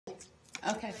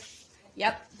Okay.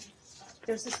 Yep.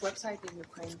 There's this website in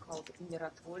Ukraine called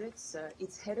Mijatović.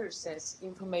 Its header says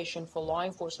information for law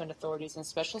enforcement authorities and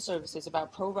special services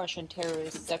about pro-Russian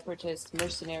terrorists, separatists,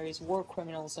 mercenaries, war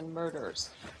criminals, and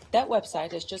murderers. That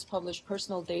website has just published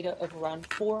personal data of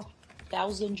around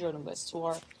 4,000 journalists who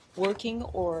are working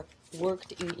or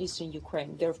worked in eastern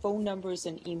Ukraine, their phone numbers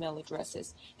and email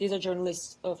addresses. These are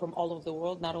journalists from all over the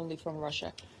world, not only from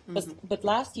Russia. But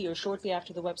last year, shortly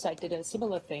after the website did a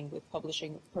similar thing with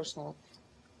publishing personal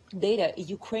data, a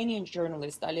Ukrainian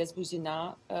journalist, alias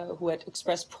Buzina, who had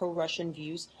expressed pro-Russian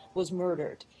views, was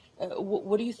murdered.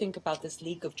 What do you think about this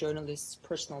leak of journalists'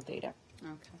 personal data?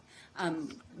 Okay.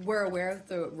 We're aware of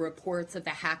the reports of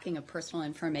the hacking of personal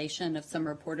information of some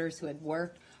reporters who had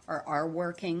worked or are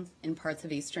working in parts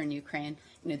of eastern Ukraine.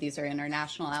 You know, these are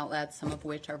international outlets, some of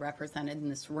which are represented in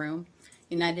this room.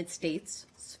 The United States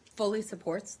fully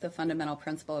supports the fundamental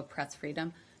principle of press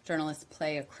freedom. Journalists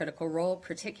play a critical role,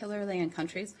 particularly in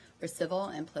countries where civil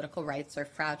and political rights are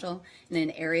fragile and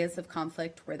in areas of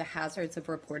conflict where the hazards of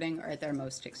reporting are at their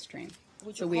most extreme.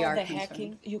 Would you call the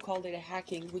hacking? You called it a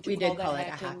hacking. Would you call it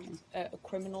a hacking? A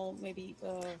criminal, maybe?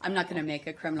 I'm not going to make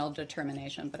a criminal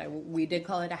determination, but we did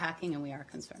call it a hacking, and we are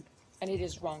concerned. And it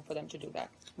is wrong for them to do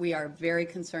that. We are very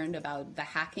concerned about the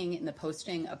hacking and the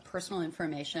posting of personal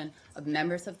information of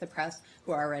members of the press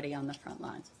who are already on the front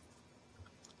lines.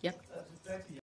 Yep.